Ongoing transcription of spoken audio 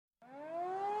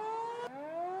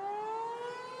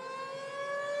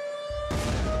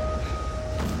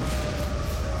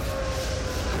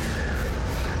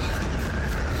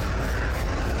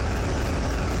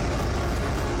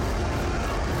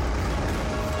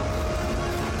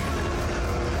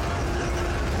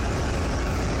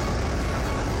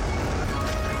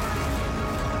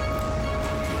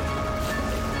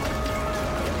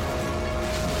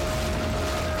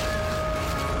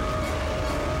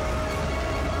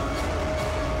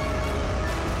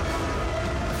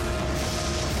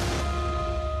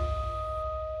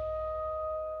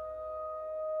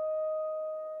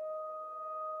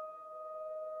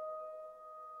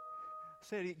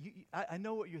say to you, I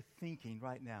know what you're thinking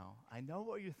right now. I know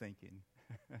what you're thinking.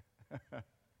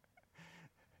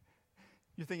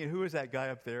 You're thinking, who is that guy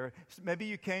up there? Maybe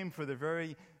you came for the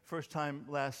very first time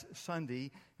last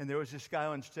Sunday, and there was this guy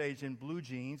on stage in blue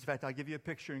jeans. In fact, I'll give you a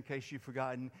picture in case you've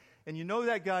forgotten. And you know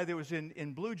that guy that was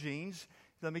in blue jeans.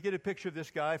 Let me get a picture of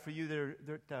this guy for you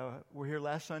that were here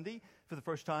last Sunday for the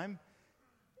first time.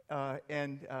 Well,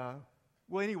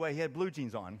 anyway, he had blue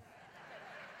jeans on.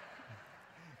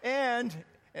 And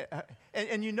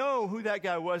you know who that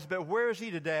guy was, but where is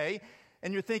he today?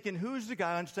 And you're thinking, who's the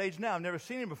guy on stage now? I've never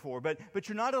seen him before. But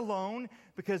you're not alone,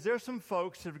 because there's some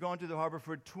folks that have gone to the harbor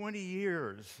for 20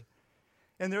 years.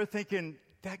 And they're thinking,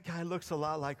 that guy looks a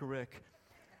lot like Rick.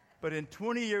 But in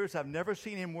 20 years, I've never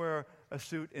seen him wear a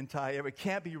suit and tie. It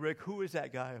can't be Rick. Who is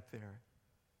that guy up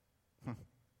there?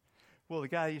 Well, the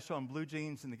guy you saw in blue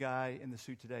jeans and the guy in the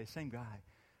suit today, same guy.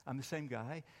 I'm the same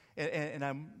guy. And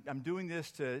I'm doing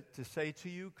this to say to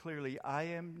you clearly, I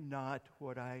am not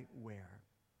what I wear.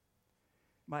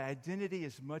 My identity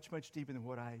is much, much deeper than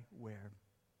what I wear.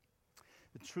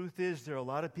 The truth is, there are a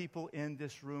lot of people in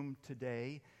this room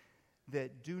today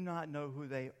that do not know who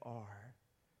they are.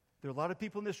 There are a lot of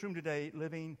people in this room today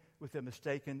living with a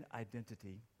mistaken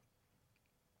identity.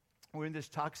 We're in this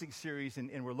toxic series,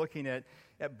 and we're looking at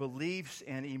beliefs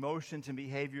and emotions and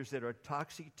behaviors that are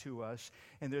toxic to us.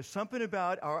 And there's something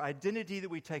about our identity that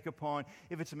we take upon.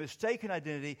 If it's a mistaken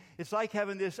identity, it's like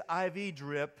having this IV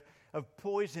drip of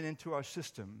poison into our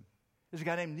system. There's a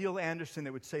guy named Neil Anderson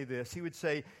that would say this. He would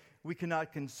say, we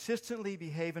cannot consistently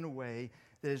behave in a way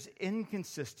that is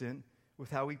inconsistent with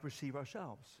how we perceive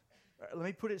ourselves. Let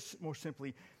me put it more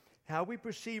simply. How we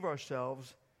perceive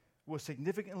ourselves will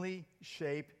significantly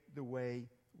shape the way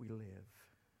we live.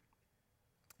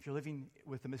 If you're living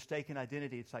with a mistaken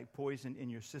identity, it's like poison in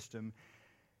your system.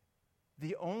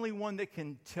 The only one that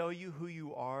can tell you who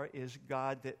you are is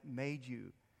God that made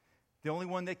you. The only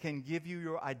one that can give you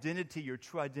your identity, your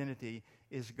true identity,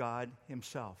 is God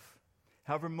himself.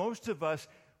 However, most of us,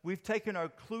 we've taken our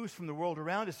clues from the world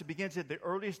around us. It begins at the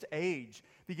earliest age.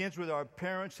 It begins with our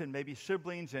parents and maybe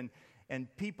siblings and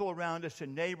people around us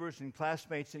and neighbors and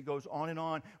classmates, and it goes on and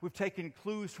on. We've taken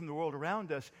clues from the world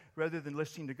around us rather than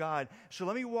listening to God. So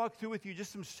let me walk through with you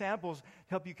just some samples to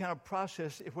help you kind of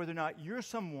process if whether or not you're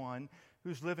someone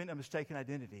who's living a mistaken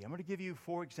identity. I'm going to give you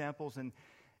 4 examples,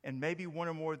 and maybe one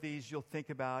or more of these you'll think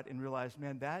about and realize,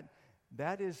 man,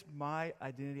 that is my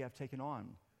identity I've taken on.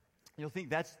 You'll think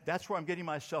that's where I'm getting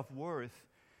my self-worth.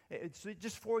 It's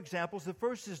just 4 examples. The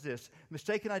first is this: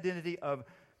 mistaken identity of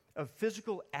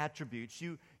physical attributes.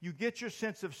 You get your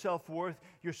sense of self-worth,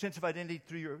 your sense of identity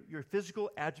through your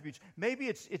physical attributes. Maybe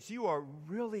it's you are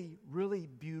really, really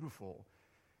beautiful.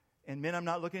 And men, I'm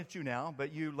not looking at you now,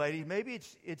 but you ladies, maybe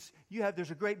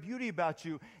there's a great beauty about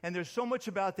you, and there's so much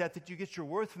about that you get your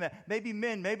worth from that. Maybe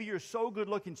men, maybe you're so good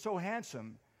looking, so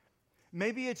handsome.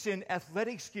 Maybe it's in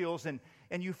athletic skills, and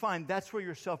you find that's where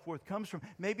your self-worth comes from.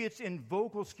 Maybe it's in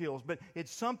vocal skills, but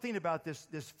it's something about this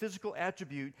physical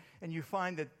attribute, and you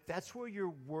find that's where your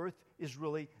worth is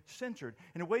really centered.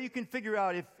 And a way you can figure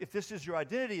out if this is your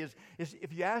identity is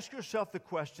if you ask yourself the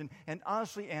question and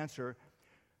honestly answer,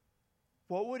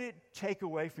 what would it take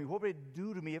away from me? What would it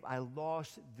do to me if I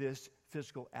lost this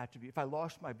physical attribute, if I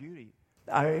lost my beauty?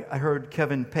 I heard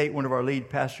Kevin Pate, one of our lead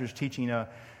pastors, teaching a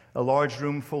large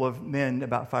room full of men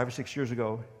about 5 or 6 years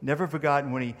ago. Never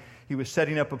forgotten when he was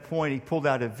setting up a point, he pulled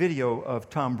out a video of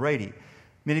Tom Brady.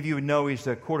 Many of you would know he's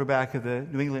the quarterback of the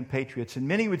New England Patriots, and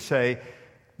many would say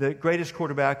the greatest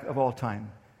quarterback of all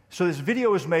time. So this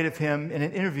video was made of him in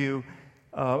an interview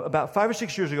about 5 or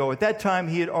 6 years ago. At that time,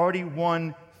 he had already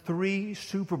won 3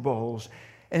 Super Bowls.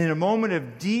 And in a moment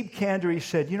of deep candor, he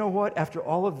said, you know what? After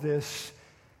all of this,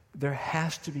 there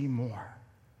has to be more.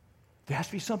 There has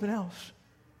to be something else.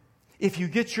 If you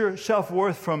get your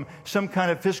self-worth from some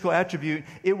kind of physical attribute,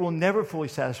 it will never fully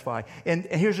satisfy. And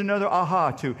here's another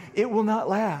aha, too. It will not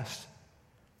last.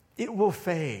 It will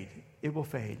fade. It will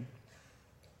fade.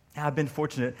 I've been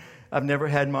fortunate. I've never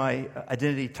had my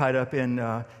identity tied up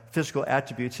in physical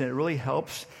attributes, and it really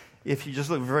helps if you just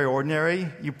look very ordinary.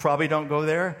 You probably don't go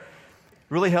there. It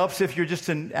really helps if you're just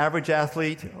an average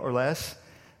athlete or less. It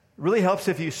really helps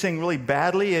if you sing really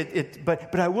badly.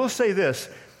 But I will say this.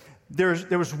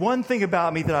 There was one thing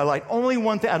about me that I liked. Only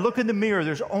one thing. I look in the mirror.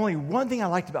 There's only one thing I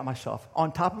liked about myself.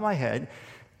 On top of my head,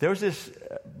 there was this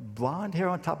blonde hair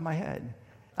on top of my head.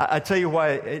 I tell you why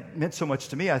it meant so much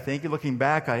to me, I think. Looking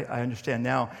back, I understand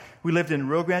now. We lived in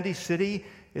Rio Grande City.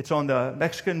 It's on the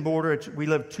Mexican border. We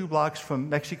lived 2 blocks from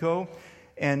Mexico.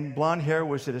 And blonde hair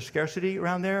was at a scarcity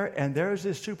around there. And there's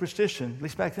this superstition, at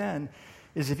least back then,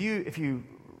 is if you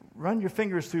run your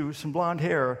fingers through some blonde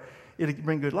hair, it'll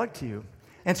bring good luck to you.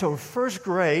 And so first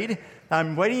grade,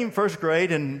 I'm waiting in first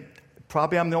grade, and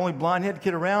probably I'm the only blonde-headed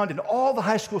kid around, and all the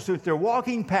high school students, they're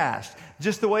walking past,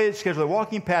 just the way it's scheduled. They're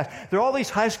walking past. There are all these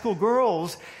high school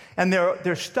girls, and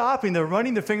they're stopping, they're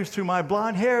running their fingers through my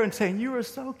blonde hair and saying, "You are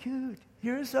so cute.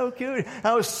 You're so cute."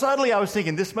 I was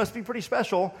thinking, this must be pretty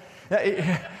special.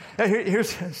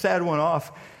 Here's a sad one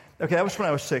off. Okay, that was when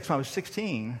I was 6. When I was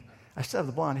 16, I still have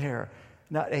the blonde hair.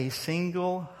 Not a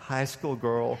single high school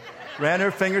girl ran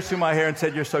her fingers through my hair and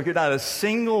said, "You're so cute." Not a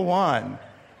single one.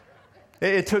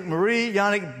 It took Marie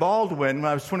Yannick Baldwin, when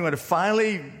I was 21, to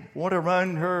finally want to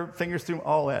run her fingers through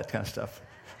all that kind of stuff.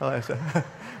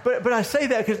 But I say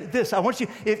that because I want you,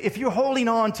 if you're holding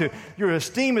on to your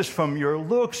esteem is from your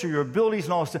looks or your abilities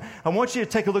and all this stuff, I want you to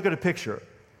take a look at a picture.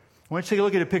 I want you to take a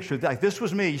look at a picture. Like, this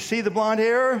was me. You see the blonde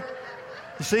hair?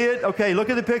 You see it? Okay, look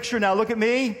at the picture. Now look at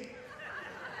me.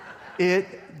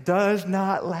 It does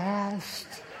not last.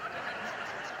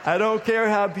 I don't care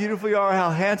how beautiful you are, how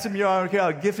handsome you are, I don't care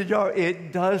how gifted you are.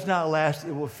 It does not last.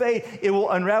 It will fade. It will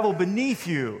unravel beneath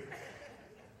you.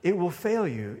 It will fail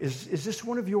you. Is this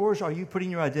one of yours? Are you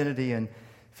putting your identity in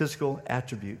physical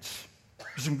attributes?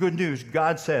 There's some good news.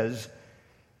 God says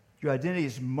your identity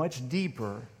is much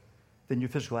deeper than your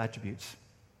physical attributes.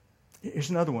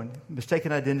 Here's another one.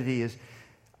 Mistaken identity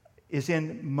is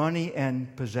in money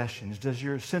and possessions. Does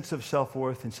your sense of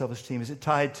self-worth and self-esteem, is it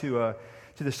tied to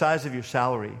the size of your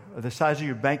salary, or the size of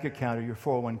your bank account, or your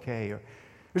 401k? Or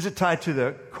is it tied to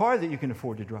the car that you can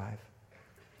afford to drive?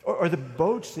 Or the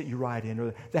boats that you ride in,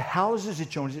 or the houses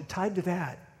that you own? Is it tied to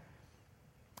that?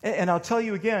 And I'll tell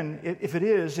you again, if it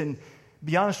is, and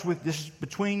be honest with, this is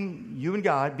between you and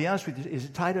God, be honest with you, is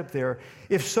it tied up there?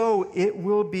 If so, it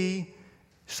will be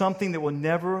something that will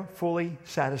never fully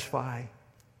satisfy.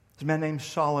 There's a man named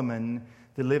Solomon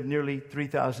that lived nearly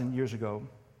 3,000 years ago.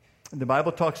 And the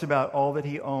Bible talks about all that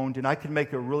he owned, and I could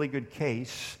make a really good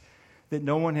case that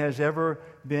no one has ever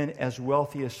been as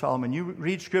wealthy as Solomon. You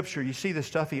read Scripture, you see the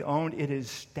stuff he owned, it is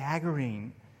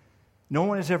staggering. No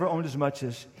one has ever owned as much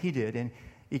as he did. And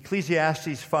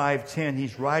Ecclesiastes 5:10,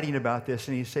 he's writing about this,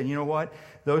 and he's saying, you know what?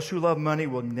 Those who love money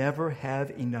will never have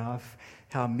enough.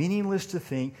 How meaningless to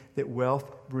think that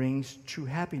wealth brings true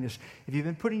happiness. If you've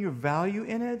been putting your value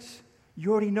in it,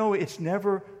 you already know it's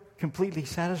never completely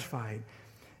satisfied.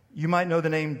 You might know the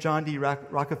name John D.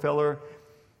 Rockefeller,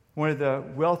 one of the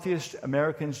wealthiest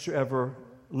Americans to ever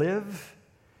live.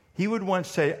 He would once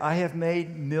say, "I have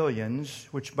made millions,"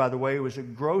 which, by the way, was a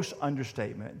gross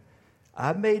understatement.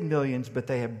 "I've made millions, but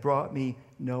they have brought me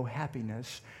no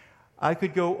happiness." I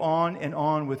could go on and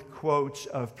on with quotes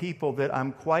of people that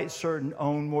I'm quite certain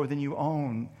own more than you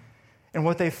own. And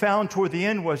what they found toward the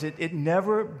end was it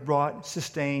never brought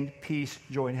sustained peace,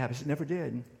 joy, and happiness. It never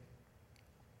did.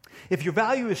 If your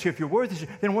value is here, if your worth is here,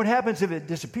 then what happens if it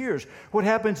disappears? What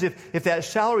happens if that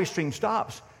salary stream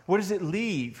stops? What does it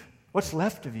leave? What's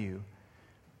left of you?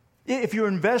 If your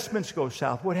investments go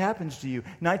south, what happens to you?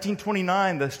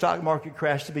 1929, the stock market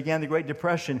crashed that began the Great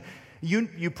Depression.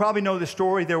 You probably know the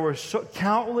story. There were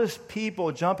countless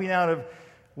people jumping out of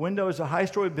windows of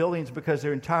high-story buildings because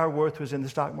their entire worth was in the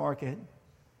stock market.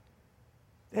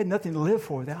 They had nothing to live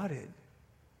for without it.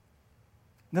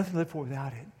 Nothing to live for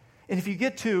without it. And if you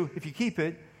keep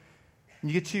it,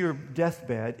 and you get to your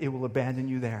deathbed, it will abandon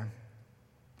you there.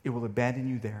 It will abandon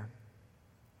you there.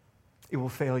 It will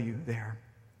fail you there.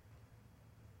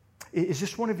 Is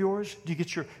this one of yours? Do you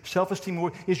get your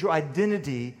self-esteem? Is your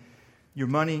identity your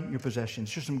money, your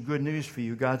possessions? Here's some good news for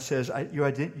you. God says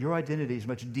your identity is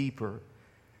much deeper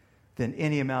than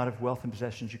any amount of wealth and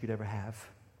possessions you could ever have.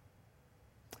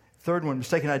 Third one,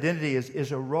 mistaken identity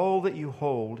is a role that you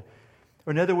hold,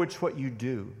 or in other words, what you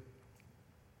do.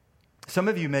 Some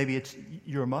of you, maybe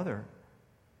you're a mother.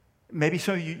 Maybe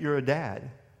some of you, you're a dad.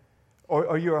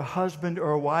 Or you're a husband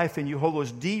or a wife, and you hold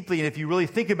those deeply, and if you really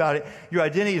think about it, your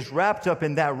identity is wrapped up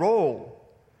in that role.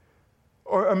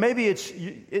 Or maybe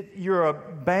you're a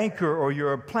banker, or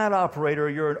you're a plant operator, or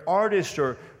you're an artist,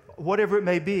 or whatever it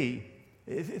may be.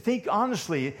 Think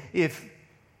honestly, if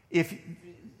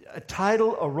a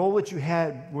title, a role that you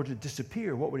had were to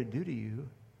disappear, what would it do to you?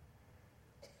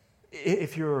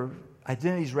 If your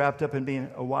identity is wrapped up in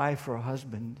being a wife or a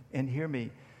husband, and hear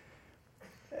me,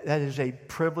 that is a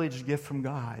privileged gift from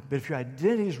God. But if your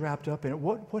identity is wrapped up in it,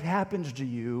 what happens to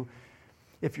you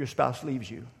if your spouse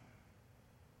leaves you?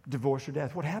 Divorce or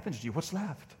death, what happens to you? What's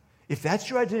left? If that's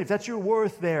your identity, if that's your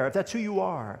worth there, if that's who you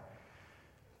are,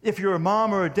 if you're a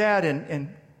mom or a dad,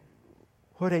 and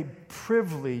what a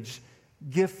privileged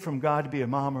gift from God to be a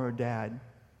mom or a dad.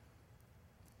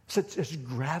 Such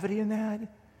gravity in that.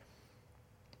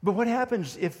 But what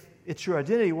happens if it's your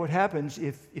identity? What happens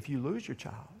if you lose your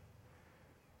child?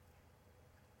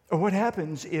 Or what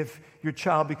happens if your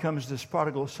child becomes this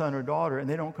prodigal son or daughter and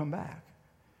they don't come back?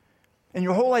 And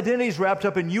your whole identity is wrapped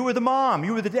up in you were the mom,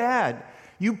 you were the dad.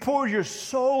 You poured your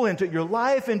soul into it, your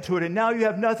life into it, and now you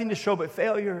have nothing to show but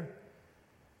failure.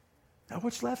 Now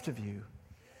what's left of you?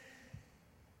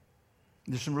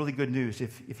 There's some really good news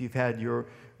if you've had your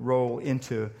role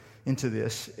into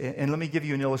this. And let me give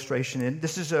you an illustration. And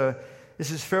this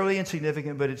is fairly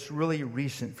insignificant, but it's really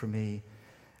recent for me.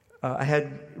 I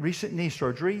had recent knee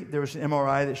surgery. There was an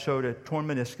MRI that showed a torn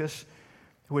meniscus,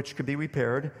 which could be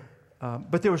repaired.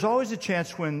 But there was always a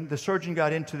chance when the surgeon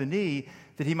got into the knee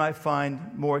that he might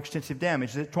find more extensive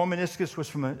damage. The torn meniscus was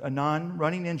from a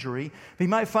non-running injury. But he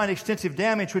might find extensive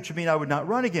damage, which would mean I would not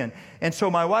run again. And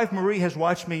so my wife, Marie, has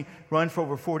watched me run for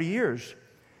over 40 years.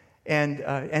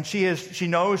 And she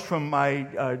knows from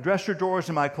my dresser drawers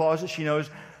in my closet, she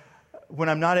knows when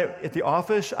I'm not at the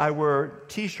office, I wear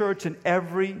T-shirts, and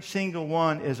every single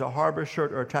one is a Harbor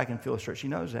shirt or a track and field shirt. She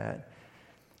knows that.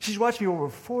 She's watched me over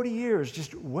 40 years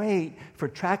just wait for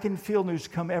track and field news to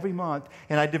come every month,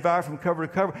 and I devour from cover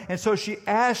to cover. And so she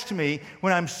asked me,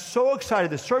 when I'm so excited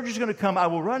the surgery's going to come, I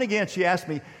will run again, she asked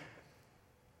me,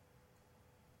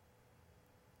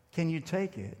 can you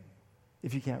take it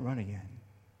if you can't run again?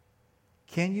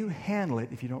 Can you handle it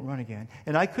if you don't run again?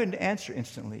 And I couldn't answer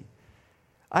instantly.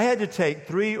 I had to take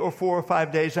 3 or 4 or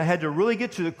 5 days. I had to really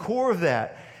get to the core of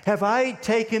that. Have I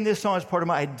taken this on as part of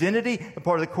my identity, a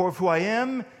part of the core of who I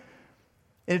am?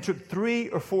 And it took 3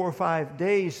 or 4 or 5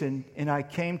 days, and I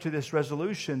came to this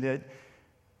resolution that,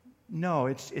 no,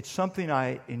 it's something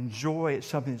I enjoy. It's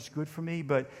something that's good for me.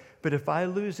 But if I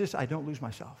lose this, I don't lose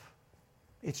myself.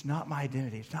 It's not my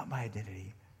identity. It's not my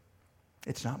identity.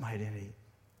 It's not my identity.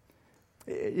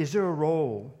 Is there a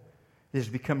role that has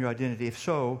become your identity? If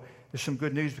so, there's some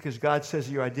good news, because God says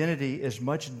that your identity is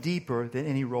much deeper than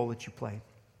any role that you play.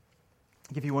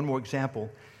 I'll give you one more example.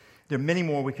 There are many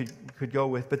more we could go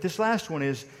with, but this last one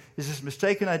is this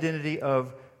mistaken identity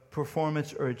of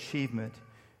performance or achievement.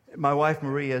 My wife,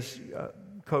 Marie, has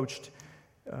coached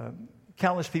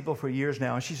countless people for years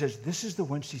now, and she says this is the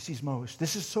one she sees most.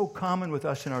 This is so common with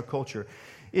us in our culture.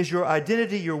 Is your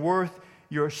identity, your worth,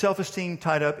 your self-esteem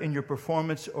tied up in your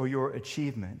performance or your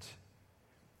achievement?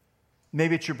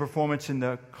 Maybe it's your performance in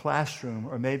the classroom,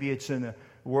 or maybe it's in the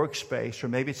workspace, or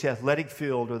maybe it's the athletic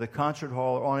field or the concert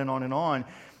hall, or on and on and on.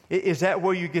 Is that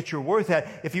where you get your worth at?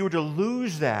 If you were to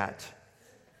lose that,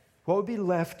 what would be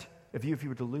left of you if you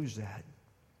were to lose that?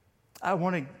 I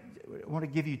want to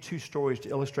give you 2 stories to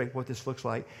illustrate what this looks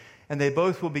like, and they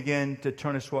both will begin to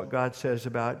turn us what God says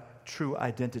about true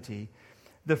identity.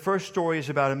 The first story is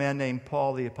about a man named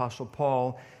Paul, the Apostle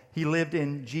Paul. He lived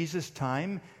in Jesus'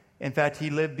 time. In fact, he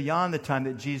lived beyond the time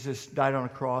that Jesus died on a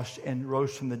cross and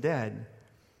rose from the dead.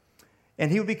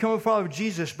 And he would become a follower of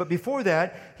Jesus. But before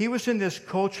that, he was in this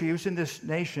culture, he was in this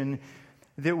nation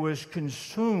that was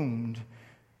consumed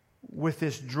with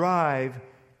this drive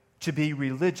to be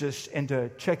religious and to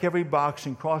check every box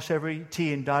and cross every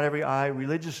T and dot every I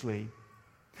religiously.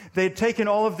 They had taken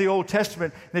all of the Old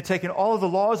Testament, they'd taken all of the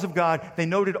laws of God, they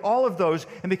noted all of those,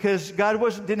 and because God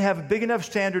didn't have a big enough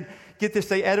standard, get this,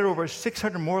 they added over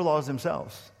 600 more laws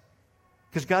themselves,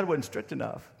 because God wasn't strict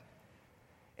enough.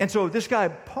 And so this guy,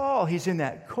 Paul, he's in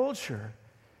that culture,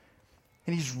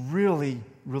 and he's really,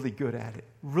 really good at it.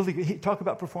 Really good. Talk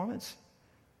about performance,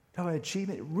 talk about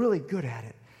achievement, really good at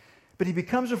it. But he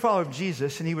becomes a follower of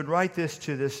Jesus, and he would write this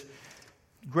to this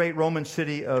great Roman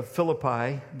city of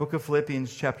Philippi, book of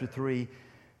Philippians, chapter 3,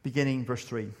 beginning verse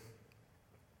 3.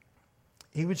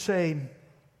 He would say,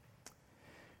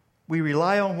 we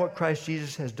rely on what Christ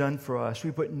Jesus has done for us.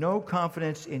 We put no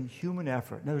confidence in human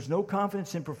effort. There's no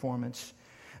confidence in performance,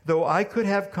 though I could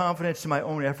have confidence in my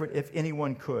own effort if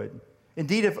anyone could.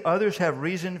 Indeed, if others have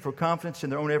reason for confidence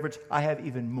in their own efforts, I have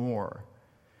even more.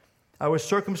 I was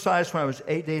circumcised when I was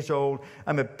 8 days old.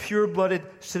 I'm a pure-blooded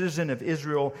citizen of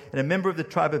Israel and a member of the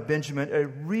tribe of Benjamin, a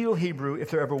real Hebrew if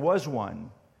there ever was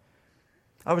one.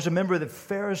 I was a member of the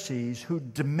Pharisees who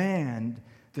demand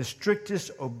the strictest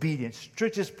obedience,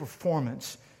 strictest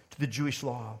performance to the Jewish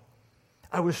law.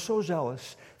 I was so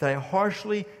zealous that I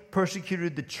harshly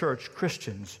persecuted the church,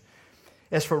 Christians.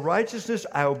 As for righteousness,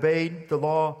 I obeyed the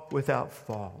law without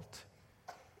fault.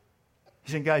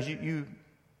 He said, guys, you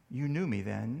knew me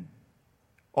then.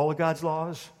 All of God's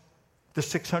laws, the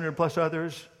 600 plus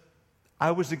others,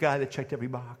 I was the guy that checked every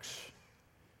box.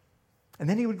 And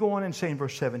then he would go on and say in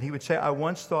verse 7, he would say, I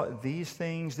once thought these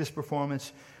things, this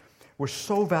performance, were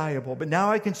so valuable, but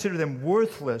now I consider them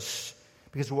worthless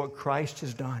because of what Christ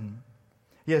has done.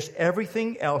 Yes,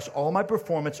 everything else, all my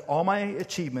performance, all my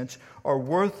achievements are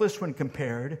worthless when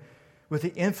compared with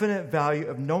the infinite value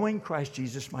of knowing Christ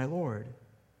Jesus, my Lord.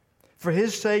 For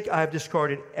his sake, I have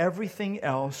discarded everything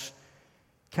else,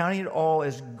 counting it all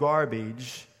as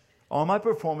garbage, all my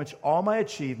performance, all my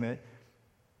achievement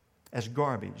as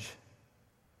garbage,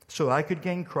 so I could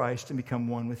gain Christ and become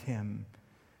one with him.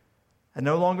 I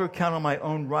no longer count on my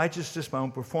own righteousness, my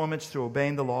own performance through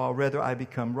obeying the law. Rather, I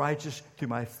become righteous through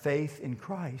my faith in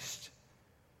Christ.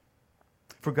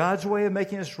 For God's way of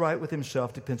making us right with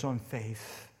himself depends on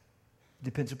faith.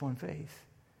 Depends upon faith.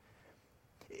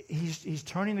 He's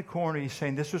turning the corner. He's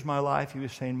saying, this was my life. He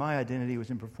was saying, my identity was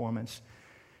in performance.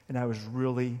 And I was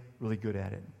really, really good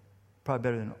at it. Probably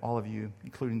better than all of you,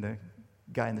 including the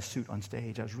guy in the suit on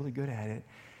stage. I was really good at it.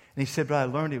 And he said, but I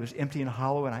learned it was empty and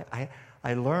hollow. And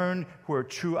I learned where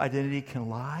true identity can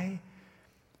lie.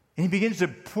 And he begins to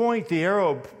point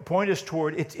us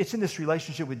toward, it's in this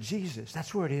relationship with Jesus.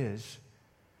 That's where it is.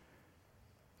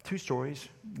 Two stories.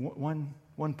 One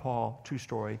Paul, true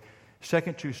story.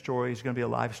 Second true story is going to be a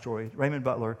live story. Raymond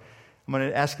Butler. I'm going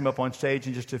to ask him up on stage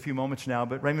in just a few moments now,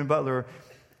 but Raymond Butler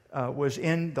was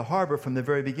in the harbor from the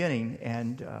very beginning,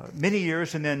 and many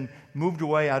years, and then moved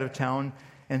away out of town,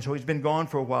 and so he's been gone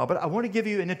for a while. But I want to give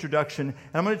you an introduction,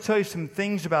 and I'm going to tell you some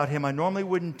things about him I normally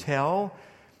wouldn't tell,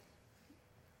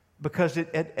 because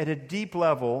at a deep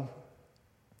level,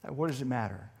 what does it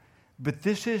matter? But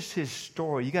this is his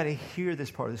story. You got to hear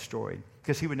this part of the story,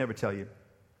 because he would never tell you.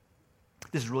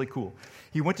 This is really cool.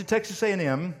 He went to Texas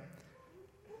A&M.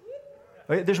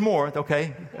 There's more,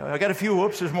 okay. I got a few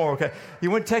whoops, there's more, okay. He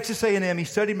went to Texas A&M. He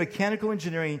studied mechanical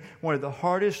engineering, one of the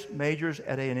hardest majors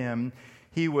at A&M.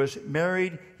 He was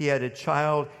married. He had a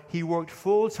child. He worked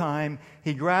full-time.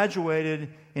 He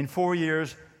graduated in 4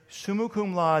 years, summa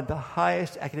cum laude, the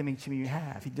highest academic achievement you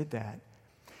have. He did that.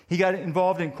 He got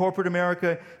involved in corporate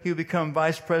America. He would become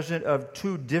vice president of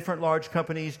 2 different large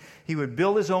companies. He would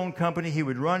build his own company. He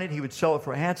would run it. He would sell it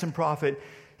for a handsome profit.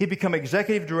 He'd become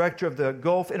executive director of the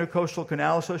Gulf Intercoastal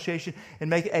Canal Association and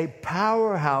make a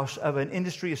powerhouse of an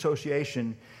industry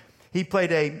association. He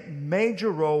played a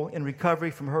major role in recovery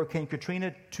from Hurricane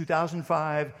Katrina,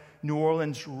 2005, New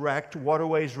Orleans wrecked,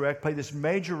 waterways wrecked, played this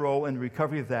major role in the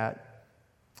recovery of that.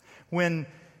 When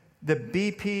the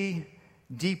BP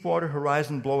Deepwater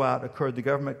Horizon blowout occurred, the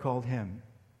government called him.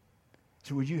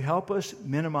 So would you help us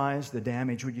minimize the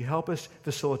damage? Would you help us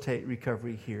facilitate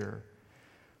recovery here?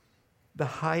 The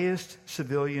highest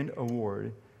civilian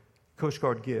award Coast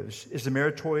Guard gives is the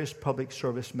Meritorious Public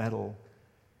Service Medal.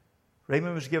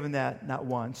 Raymond was given that not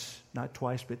once, not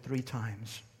twice, but 3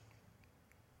 times.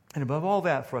 And above all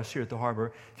that, for us here at the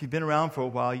harbor, if you've been around for a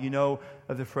while, you know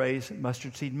of the phrase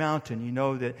Mustard Seed Mountain. You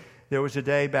know that there was a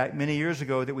day back many years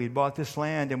ago that we had bought this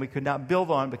land and we could not build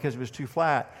on it because it was too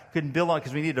flat. Couldn't build on it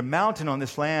because we needed a mountain on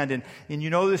this land. And you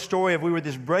know the story of we were at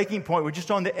this breaking point. We're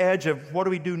just on the edge of what do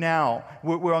we do now?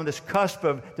 We're on this cusp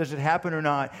of does it happen or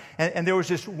not? And there was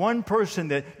this one person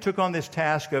that took on this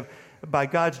task of, by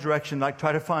God's direction, like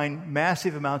try to find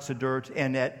massive amounts of dirt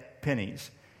and at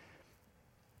pennies.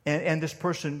 And this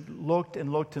person looked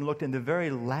and looked and looked, and the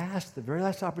very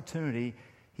last opportunity,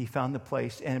 he found the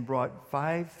place and brought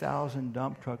 5,000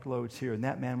 dump truck loads here, and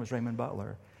that man was Raymond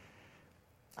Butler.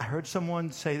 I heard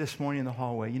someone say this morning in the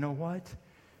hallway, you know what?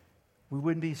 We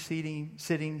wouldn't be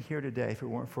sitting here today if it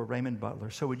weren't for Raymond Butler.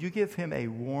 So would you give him a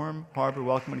warm harbor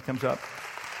welcome when he comes up?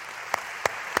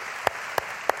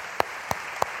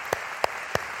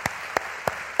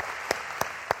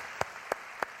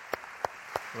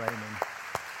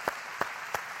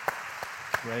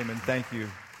 Raymond, thank you.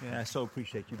 Man, I so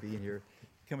appreciate you being here,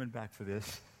 coming back for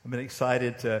this. I've been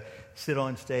excited to sit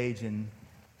on stage and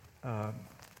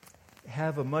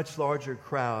have a much larger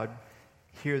crowd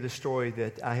hear the story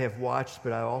that I have watched,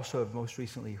 but I also have most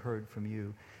recently heard from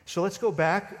you. So let's go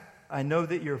back. I know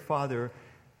that your father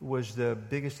was the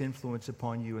biggest influence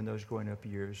upon you in those growing up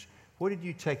years. What did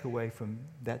you take away from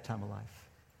that time of life?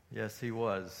 Yes, he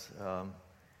was.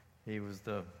 He was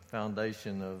the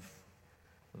foundation of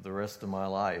the rest of my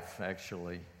life,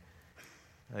 actually.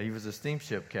 He was a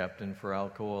steamship captain for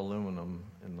Alcoa Aluminum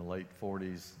in the late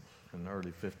 40s and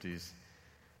early 50s.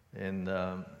 And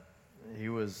he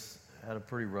had a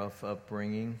pretty rough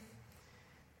upbringing.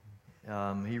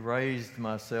 He raised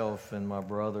myself and my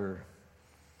brother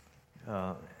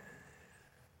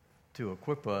to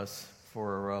equip us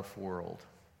for a rough world.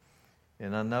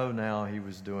 And I know now he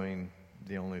was doing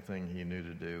the only thing he knew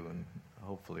to do, and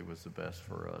hopefully was the best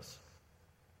for us.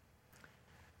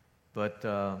 But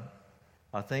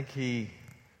I think he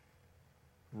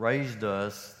raised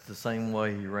us the same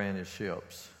way he ran his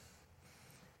ships.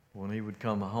 When he would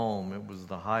come home, it was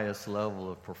the highest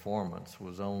level of performance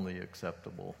was only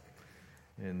acceptable.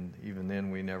 And even then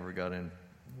we never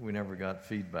got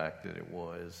feedback that it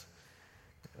was.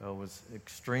 was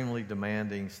extremely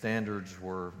demanding. Standards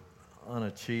were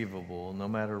unachievable. No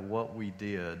matter what we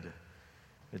did,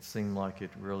 it seemed like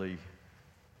it really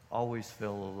always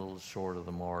fell a little short of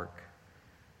the mark.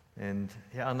 And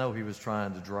I know he was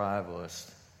trying to drive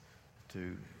us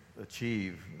to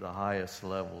achieve the highest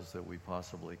levels that we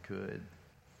possibly could.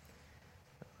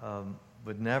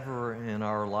 But never in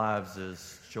our lives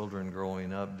as children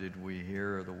growing up did we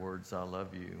hear the words, "I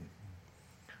love you.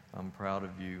 I'm proud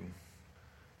of you.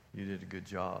 You did a good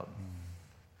job."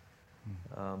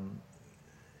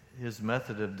 His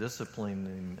method of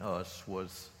disciplining us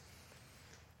was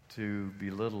to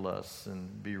belittle us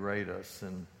and berate us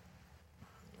and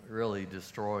really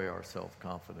destroy our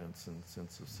self-confidence and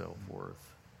sense of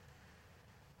self-worth.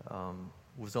 It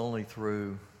was only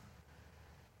through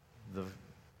the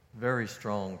very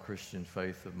strong Christian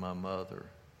faith of my mother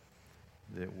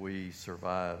that we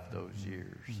survived those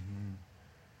years.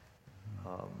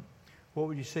 What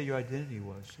would you say your identity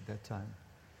was at that time?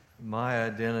 My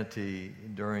identity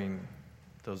during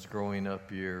those growing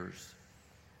up years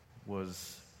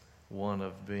was one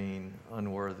of being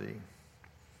unworthy,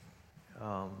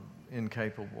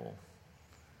 incapable,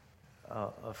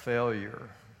 a failure.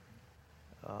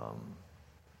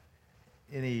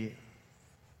 Any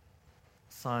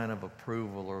sign of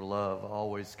approval or love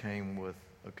always came with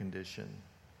a condition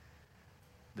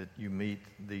that you meet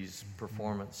these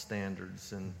performance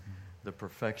standards and the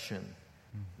perfection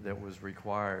that was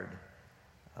required.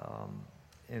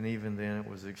 And even then, it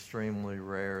was extremely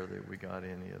rare that we got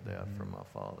any of that from my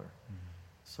father.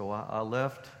 So I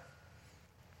left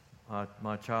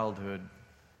my childhood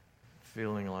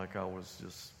feeling like I was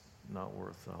just not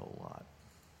worth a whole lot.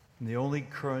 And the only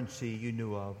currency you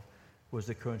knew of was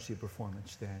the currency of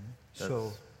performance then.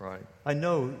 That's right. I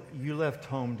know you left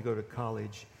home to go to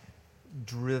college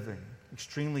driven,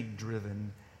 extremely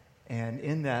driven, and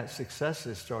in that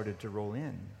successes started to roll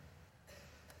in.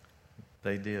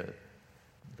 They did.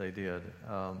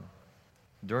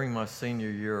 During my senior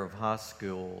year of high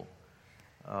school,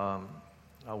 I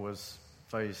was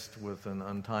faced with an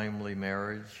untimely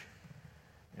marriage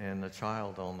and a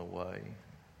child on the way.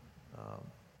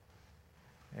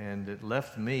 And it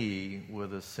left me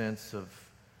with a sense of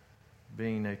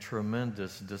being a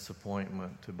tremendous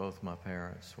disappointment to both my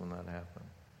parents when that happened,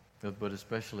 but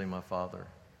especially my father.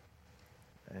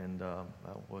 And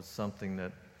that was something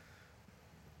that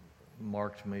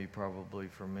marked me probably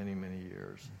for many, many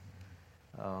years.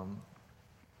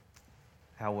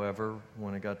 However,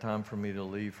 when it got time for me to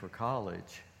leave for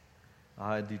college,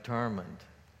 I had determined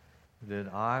that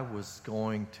I was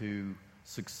going to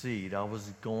succeed. I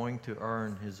was going to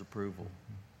earn his approval.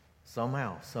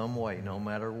 Somehow, some way, no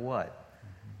matter what.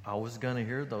 I was going to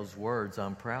hear those words,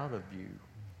 "I'm proud of you."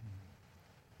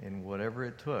 And whatever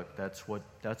it took, that's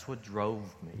what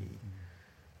drove me.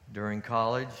 During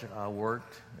college, I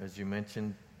worked, as you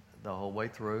mentioned, the whole way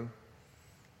through,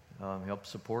 helped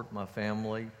support my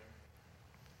family.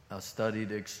 I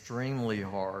studied extremely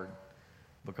hard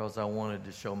because I wanted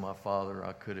to show my father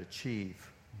I could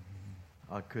achieve.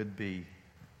 I could be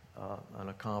an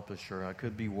accomplisher. I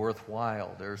could be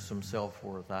worthwhile. There's some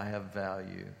self-worth. I have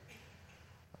value.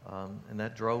 And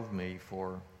that drove me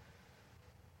for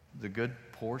the good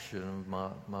portion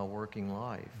of my working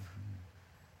life.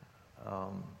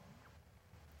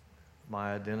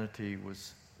 My identity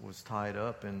was tied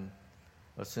up in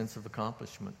a sense of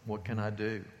accomplishment. What can I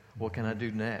do? What can I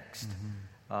do next?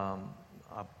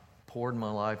 I poured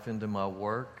my life into my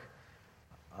work.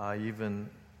 I even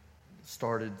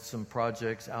started some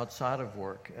projects outside of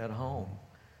work at home,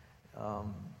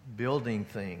 building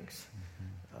things.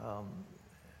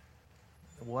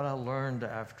 What I learned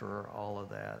after all of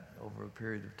that over a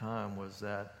period of time was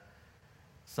that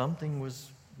something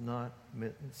was not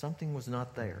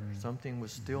there. Something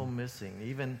was still missing.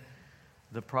 Even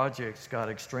the projects got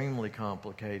extremely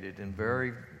complicated and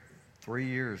 3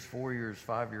 years, 4 years,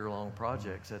 5-year-long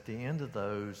projects. At the end of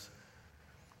those,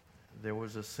 there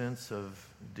was a sense of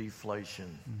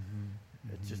deflation.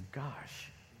 It's just,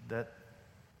 gosh, that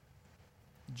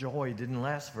joy didn't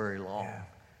last very long.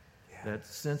 That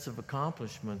sense of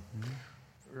accomplishment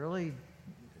really,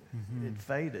 it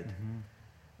faded.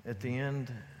 At the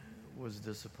end was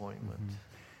disappointment.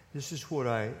 This is what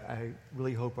I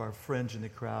really hope our friends in the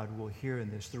crowd will hear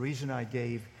in this. The reason I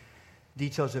gave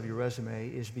details of your resume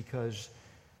is because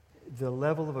the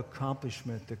level of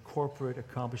accomplishment, the corporate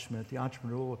accomplishment, the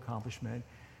entrepreneurial accomplishment,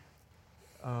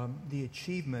 the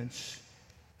achievements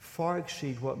far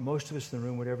exceed what most of us in the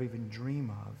room would ever even dream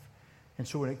of. And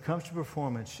so when it comes to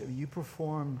performance, you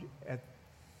performed at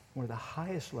one of the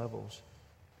highest levels.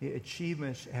 The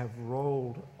achievements have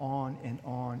rolled on and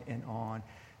on and on.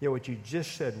 Yet what you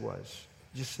just said was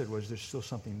there's still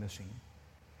something missing.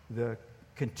 The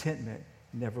contentment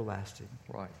never lasted.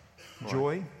 Right.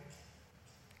 Joy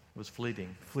It was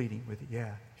fleeting. Fleeting with it,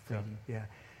 yeah. Fleeting, yeah.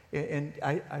 And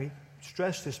I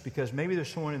stress this because maybe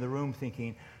there's someone in the room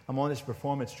thinking, I'm on this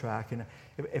performance track, and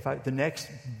if the next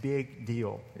big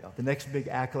deal, the next big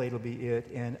accolade will be it,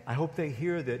 and I hope they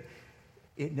hear that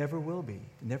it never will be.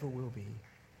 It never will be.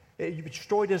 Your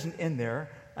story doesn't end there.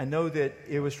 I know that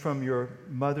it was from your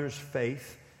mother's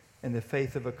faith and the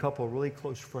faith of a couple of really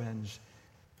close friends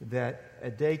that a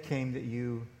day came that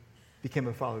you became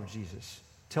a follower of Jesus.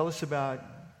 Tell us about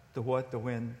the what, the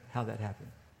when, how that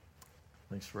happened.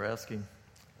 Thanks for asking.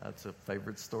 That's a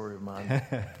favorite story of mine.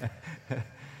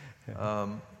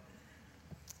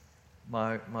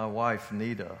 My wife,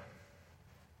 Nita,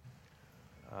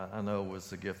 I know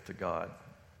was a gift to God.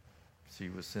 She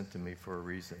was sent to me for a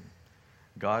reason.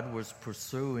 God was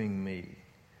pursuing me,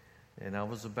 and I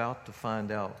was about to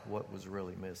find out what was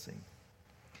really missing.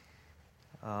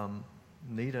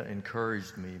 Nita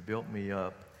encouraged me, built me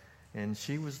up, and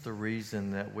she was the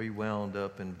reason that we wound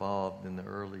up involved in the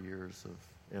early years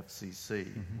of FCC,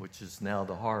 which is now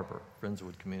the Harbor,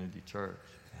 Friendswood Community Church.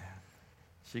 Yeah.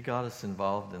 She got us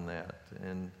involved in that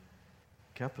and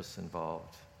kept us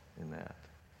involved in that.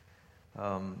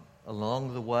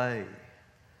 Along the way,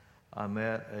 I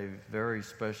met a very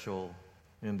special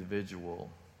individual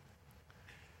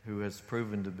who has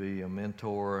proven to be a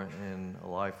mentor and a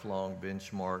lifelong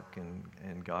benchmark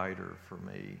and guider for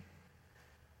me.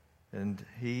 And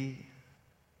he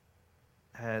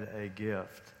had a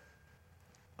gift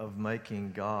of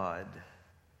making God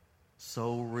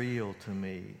so real to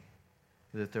me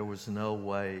that there was no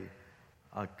way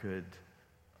I could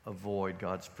avoid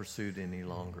God's pursuit any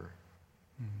longer.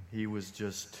 He was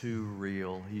just too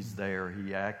real. He's there.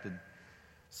 He acted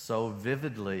so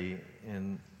vividly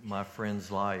in my friend's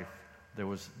life, there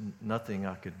was nothing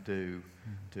I could do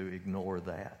to ignore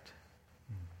that.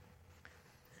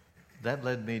 That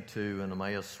led me to an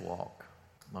Emmaus walk.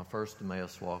 My first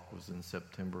Emmaus walk was in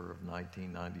September of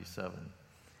 1997.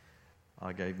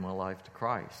 I gave my life to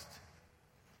Christ.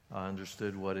 I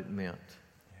understood what it meant.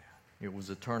 Yeah. It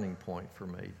was a turning point for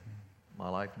me. My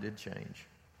life did change.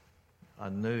 I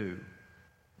knew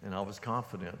and I was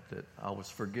confident that I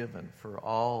was forgiven for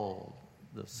all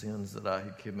the sins that I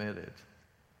had committed.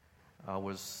 I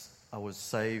was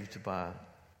saved by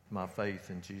my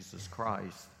faith in Jesus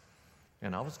Christ,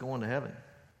 and I was going to heaven.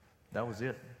 That was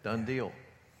it. Done deal.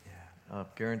 Yeah.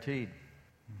 Guaranteed.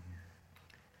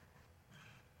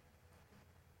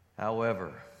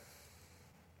 However,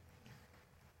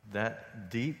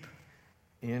 that deep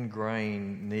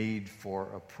ingrained need for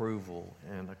approval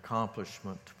and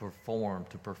accomplishment to perform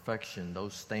to perfection,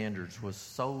 those standards was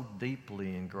so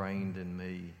deeply ingrained in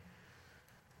me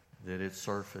that it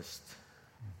surfaced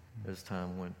as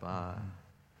time went by.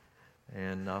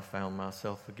 And I found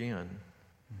myself again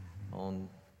on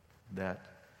that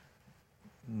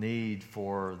need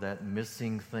for that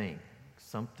missing thing.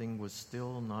 Something was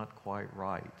still not quite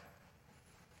right.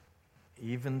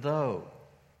 Even though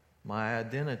my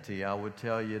identity, I would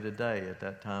tell you today, at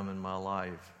that time in my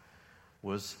life,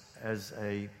 was as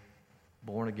a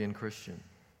born-again Christian.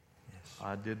 Yes.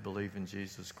 I did believe in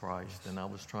Jesus Christ, and I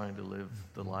was trying to live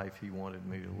the life He wanted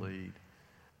me to lead,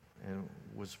 and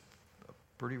was a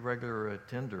pretty regular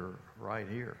attender right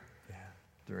here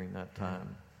during that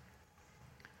time.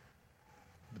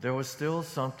 But there was still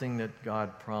something that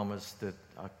God promised that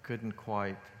I couldn't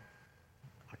grasp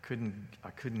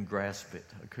it.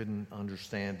 I couldn't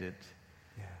understand it.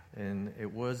 Yeah. And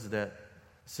it was that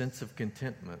sense of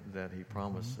contentment that He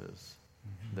promises,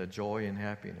 the joy and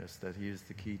happiness that He is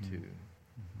the key to.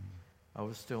 I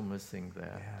was still missing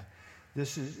that. Yeah.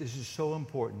 This is so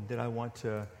important that I want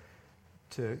to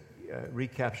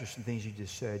recapture some things you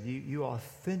just said. You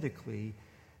authentically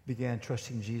began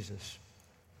trusting Jesus,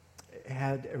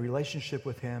 had a relationship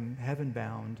with Him,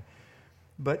 heaven-bound,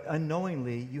 but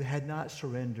unknowingly, you had not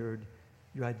surrendered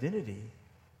your identity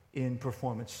in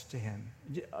performance to Him.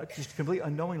 Just completely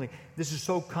unknowingly. This is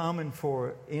so common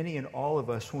for any and all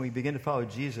of us when we begin to follow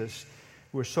Jesus.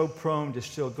 We're so prone to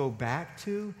still go back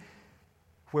to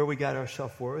where we got our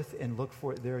self-worth and look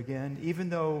for it there again, even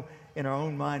though in our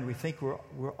own mind we think we're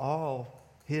all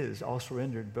His, all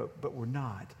surrendered, but we're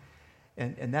not.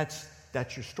 And that's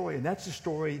your story. And that's the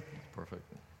story. Perfect.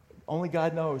 Only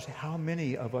God knows how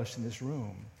many of us in this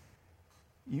room,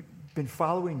 you've been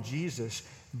following Jesus,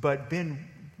 but been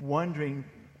wondering,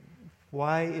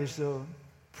 why is the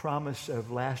promise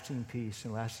of lasting peace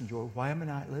and lasting joy, why am I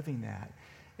not living that?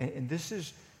 And this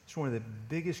is one of the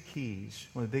biggest keys,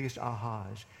 one of the biggest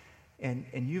ahas. And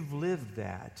you've lived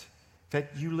that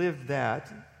That you live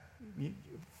that,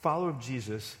 follower of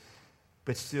Jesus,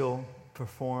 but still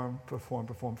perform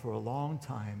for a long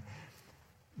time.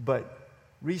 But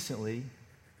recently,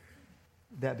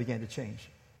 that began to change.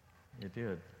 It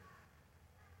did.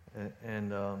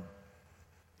 And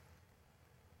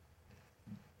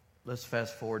let's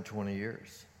fast forward 20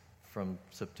 years from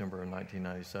September of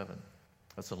 1997.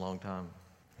 That's a long time.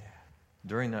 Yeah.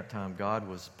 During that time, God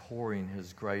was pouring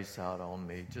His grace out on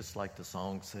me, just like the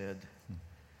song said.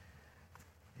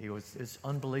 It's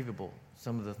unbelievable,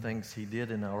 some of the things He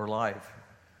did in our life.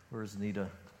 Where's Nita?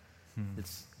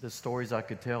 It's the stories I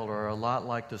could tell are a lot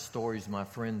like the stories my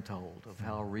friend told of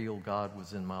how real God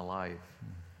was in my life.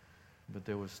 But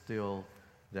there was still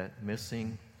that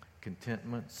missing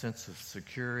contentment, sense of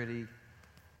security.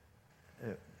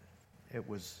 It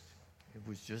was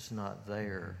just not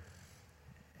there.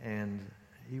 And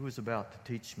He was about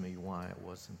to teach me why it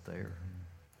wasn't there.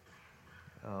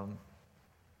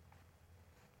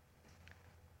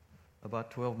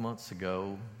 About 12 months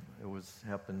ago,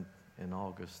 happened in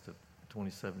August of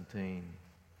 2017.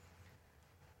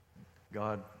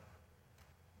 God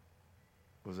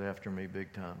was after me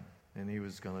big time, and He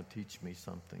was going to teach me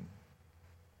something.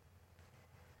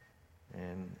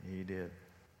 And He did.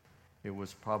 It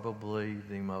was probably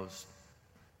the most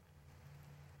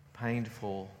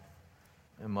painful,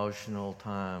 emotional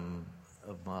time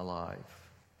of my life.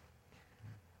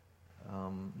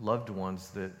 Loved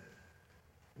ones that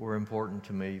were important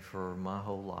to me for my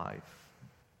whole life.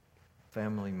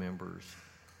 Family members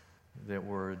that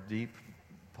were a deep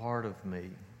part of me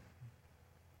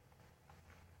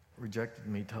rejected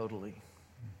me totally.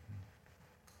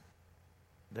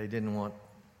 They didn't want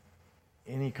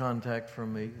any contact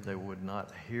from me. They would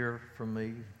not hear from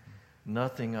me.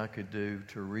 Nothing I could do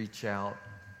to reach out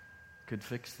could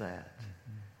fix that.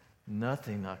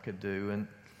 Nothing I could do. And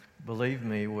believe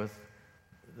me, with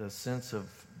the sense of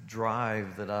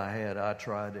drive that I had, I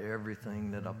tried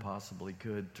everything that I possibly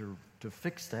could to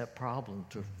fix that problem,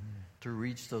 to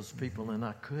reach those people, and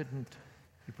I couldn't.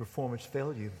 Your performance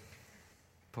failed you.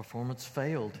 Performance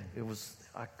failed.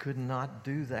 I could not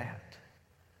do that.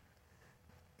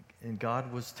 And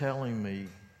God was telling me,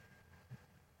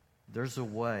 there's a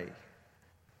way,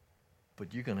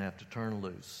 but you're going to have to turn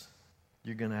loose.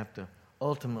 You're going to have to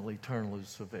ultimately turn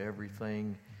loose of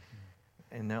everything.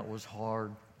 And that was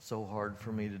hard, so hard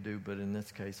for me to do, but in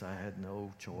this case, I had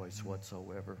no choice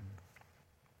whatsoever.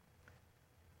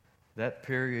 That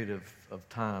period of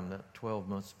time, that 12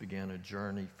 months, began a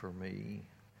journey for me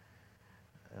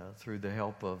through the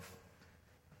help of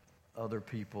other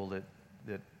people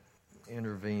that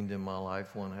intervened in my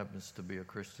life. One happens to be a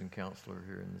Christian counselor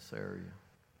here in this area.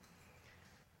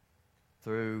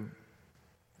 Through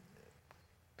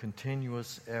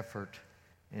continuous effort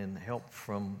and help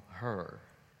from her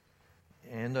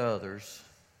and others,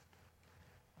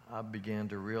 I began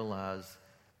to realize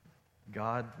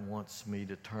God wants me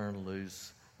to turn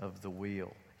loose of the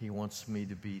wheel. He wants me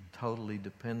to be totally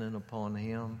dependent upon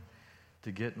Him,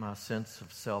 to get my sense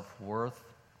of self-worth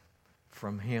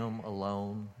from Him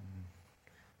alone,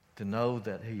 to know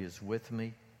that He is with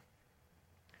me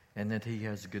and that He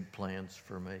has good plans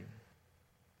for me.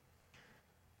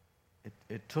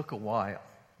 It took a while.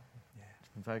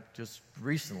 In fact, just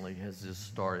recently has this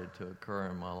started to occur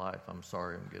in my life. I'm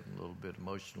sorry I'm getting a little bit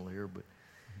emotional here, but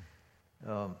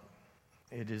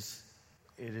it is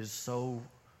so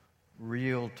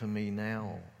real to me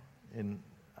now, and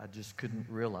I just couldn't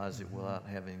realize it without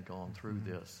having gone through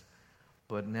this.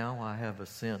 But now I have a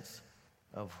sense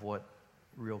of what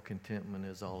real contentment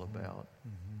is all about,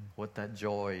 what that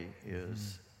joy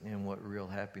is, and what real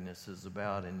happiness is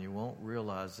about, and you won't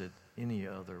realize it any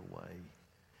other way.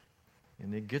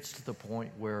 And it gets to the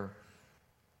point where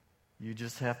you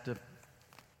just have to,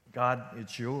 God,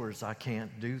 it's yours. I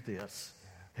can't do this.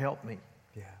 Yeah. Help me.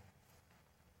 Yeah.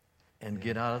 And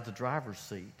get out of the driver's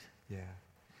seat. Yeah.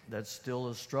 That's still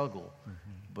a struggle,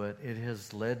 but it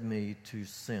has led me to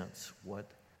sense what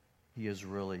He has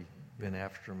really been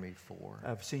after me for.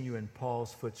 I've seen you in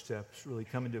Paul's footsteps, really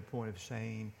coming to a point of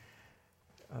saying,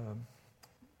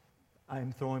 I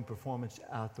am throwing performance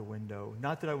out the window.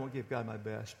 Not that I won't give God my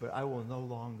best, but I will no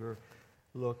longer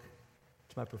look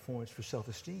to my performance for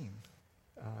self-esteem.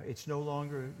 It's no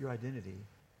longer your identity,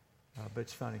 but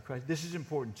it's found in Christ. This is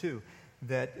important, too,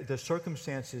 that the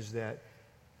circumstances that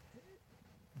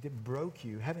broke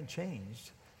you haven't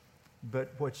changed,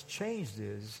 but what's changed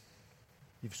is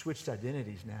you've switched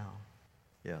identities now.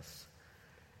 Yes.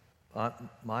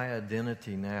 My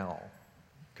identity now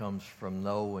comes from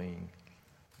knowing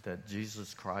that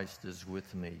Jesus Christ is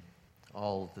with me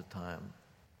all the time.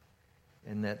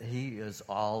 and that He is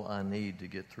all I need to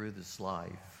get through this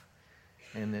life,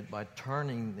 and that by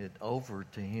turning it over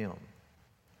to Him,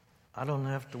 I don't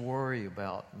have to worry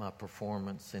about my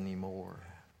performance anymore.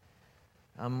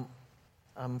 I'm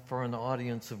for an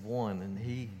audience of one, and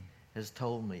He has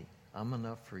told me, I'm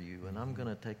enough for you, and I'm going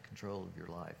to take control of your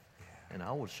life. Yeah. And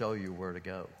I will show you where to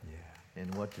go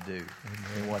and what to do. Amen.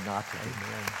 And what not to do.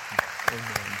 Amen.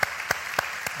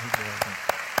 Amen.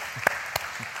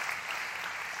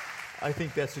 I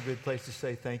think that's a good place to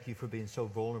say thank you for being so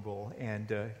vulnerable. And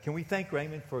can we thank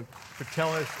Raymond for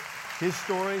telling us his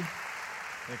story?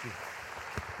 Thank you.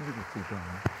 Look at you, John.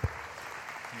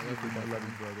 I love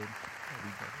you, brother.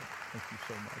 Thank you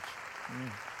so much.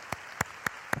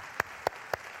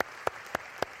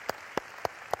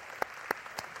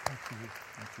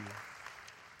 Thank you.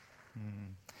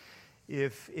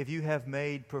 If you have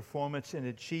made performance and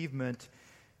achievement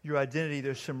your identity,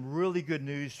 there's some really good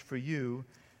news for you,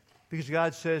 because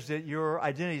God says that your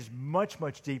identity is much,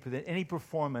 much deeper than any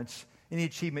performance, any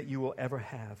achievement you will ever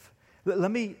have.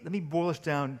 Let me boil this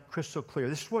down crystal clear.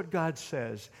 This is what God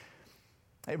says.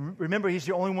 Remember, He's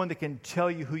the only one that can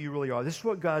tell you who you really are. This is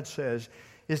what God says,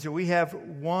 is that we have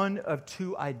one of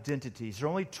two identities. There are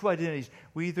only two identities.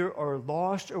 We either are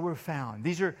lost or we're found.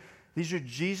 These are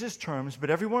Jesus' terms, but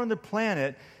everyone on the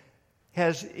planet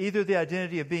has either the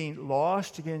identity of being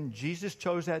lost, again, Jesus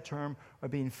chose that term, or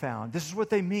being found. This is what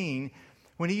they mean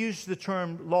when He uses the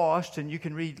term lost, and you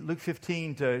can read Luke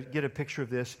 15 to get a picture of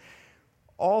this.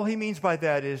 All He means by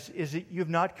that is that you've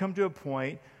not come to a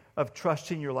point of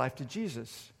trusting your life to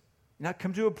Jesus. You've not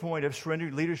come to a point of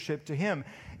surrendering leadership to Him.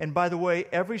 And by the way,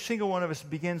 every single one of us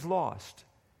begins lost.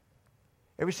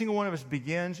 Every single one of us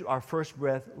begins our first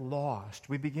breath lost.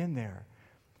 We begin there.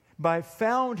 By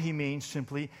found, He means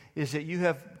simply is that you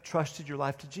have trusted your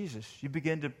life to Jesus. You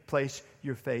begin to place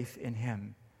your faith in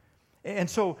Him. And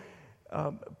so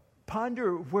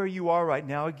ponder where you are right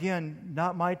now. Again,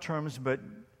 not my terms,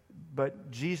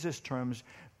 but Jesus' terms.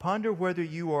 Ponder whether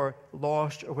you are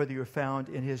lost or whether you're found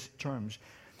in His terms.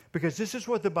 Because this is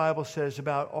what the Bible says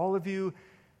about all of you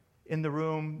in the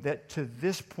room that to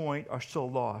this point are still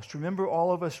lost. Remember,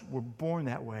 all of us were born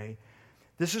that way.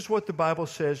 This is what the Bible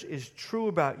says is true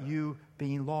about you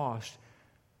being lost.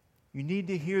 You need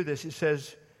to hear this. It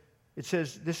says, this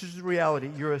is the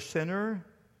reality. You're a sinner,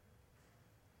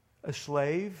 a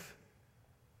slave,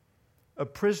 a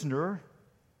prisoner,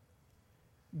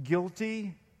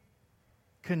 guilty,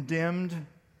 condemned,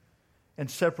 and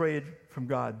separated from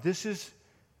God. This is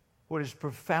what is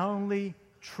profoundly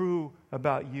true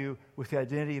about you with the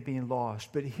identity of being lost.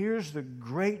 But here's the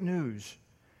great news.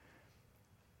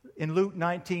 In Luke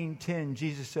 19:10,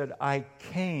 Jesus said, I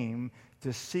came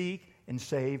to seek and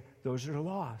save those that are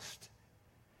lost.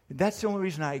 That's the only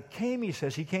reason I came, He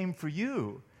says. He came for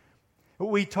you.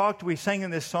 We sang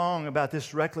in this song about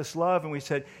this reckless love, and we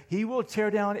said, He will tear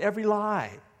down every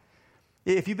lie.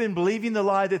 If you've been believing the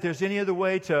lie that there's any other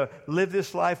way to live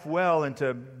this life well and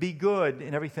to be good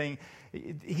and everything,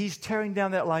 He's tearing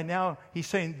down that lie now. He's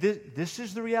saying, this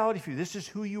is the reality for you. This is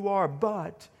who you are,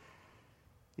 but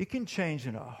it can change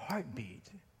in a heartbeat.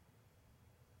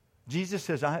 Jesus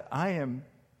says, I am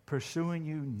pursuing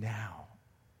you now.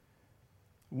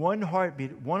 One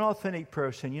heartbeat, one authentic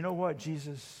prayer saying, you know what,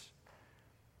 Jesus,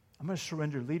 I'm going to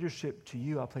surrender leadership to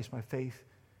you. I'll place my faith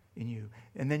in you.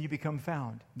 And then you become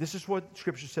found. This is what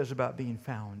Scripture says about being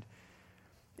found.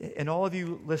 And all of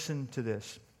you listen to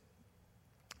this.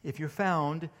 If you're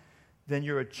found, then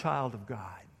you're a child of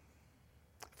God.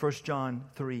 1 John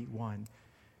 3:1.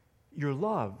 You're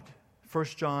loved. 1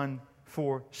 John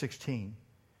 4:16.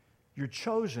 You're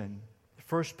chosen.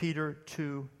 1 Peter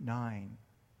 2:9.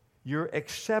 You're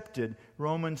accepted.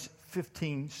 Romans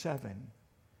 15:7.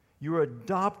 You're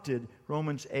adopted.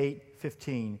 Romans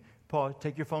 8:15. Paul,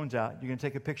 take your phones out. You're going to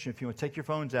take a picture if you want. Take your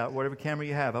phones out, whatever camera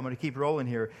you have. I'm going to keep rolling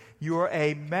here. You are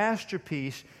a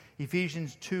masterpiece.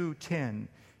 Ephesians 2:10.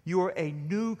 You are a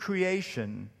new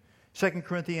creation. 2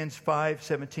 Corinthians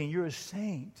 5:17. You're a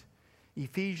saint.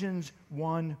 Ephesians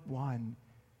 1:1.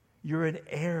 You're an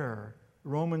heir.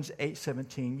 Romans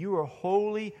 8:17. You are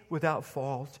holy without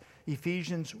fault.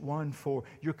 Ephesians 1:4.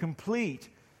 You're complete.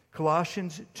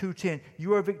 Colossians 2:10.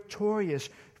 You are victorious.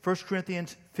 1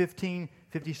 Corinthians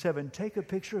 15:57. Take a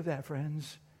picture of that,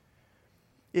 friends.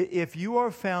 If you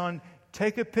are found,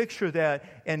 take a picture of that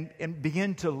and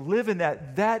begin to live in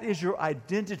that. That is your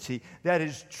identity. That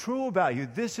is true about you.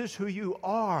 This is who you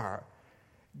are.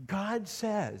 God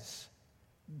says,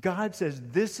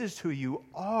 this is who you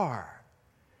are.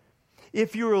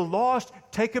 If you're lost,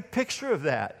 take a picture of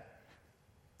that.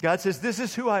 God says, this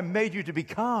is who I made you to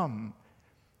become.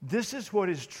 This is what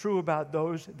is true about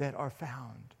those that are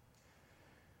found.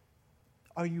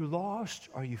 Are you lost?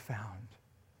 Or are you found?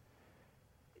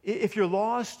 If you're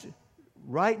lost,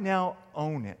 right now,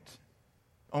 own it.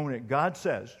 Own it. God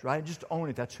says, right? Just own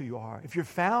it. That's who you are. If you're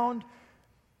found,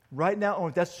 right now,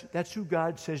 own it. That's who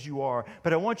God says you are.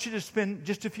 But I want you to spend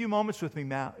just a few moments with me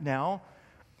now.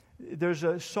 There's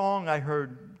a song I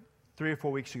heard 3 or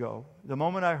 4 weeks ago. The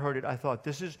moment I heard it, I thought,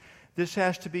 this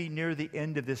has to be near the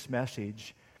end of this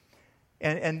message.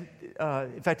 And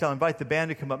in fact, I'll invite the band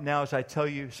to come up now as I tell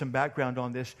you some background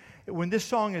on this. When this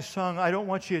song is sung, I don't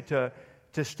want you to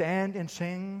stand and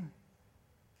sing.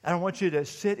 I don't want you to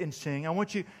sit and sing. I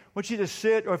want you to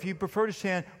sit, or if you prefer to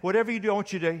stand, whatever you do, I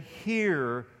want you to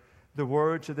hear the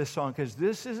words of this song, because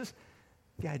this is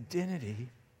the identity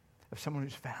of someone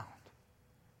who's found.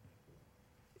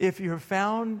 If you're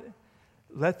found,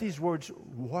 let these words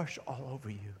wash all over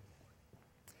you.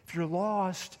 If you're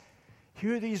lost,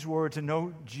 hear these words and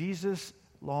know Jesus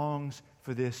longs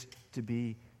for this to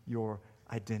be your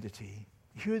identity.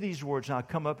 Hear these words, and I'll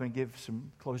come up and give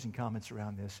some closing comments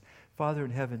around this. Father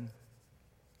in heaven,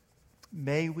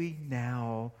 may we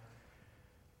now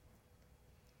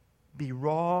be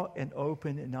raw and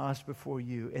open and honest before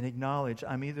you and acknowledge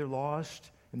I'm either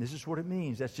lost, and this is what it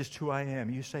means. That's just who I am.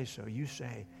 You say so. You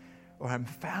say. Or I'm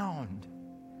found.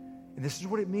 And this is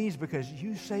what it means because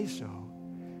you say so.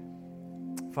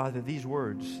 Father, these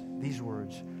words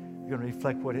are going to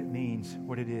reflect what it means,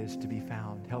 what it is to be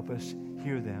found. Help us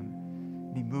hear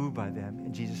them, be moved by them.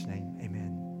 In Jesus' name,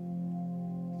 amen.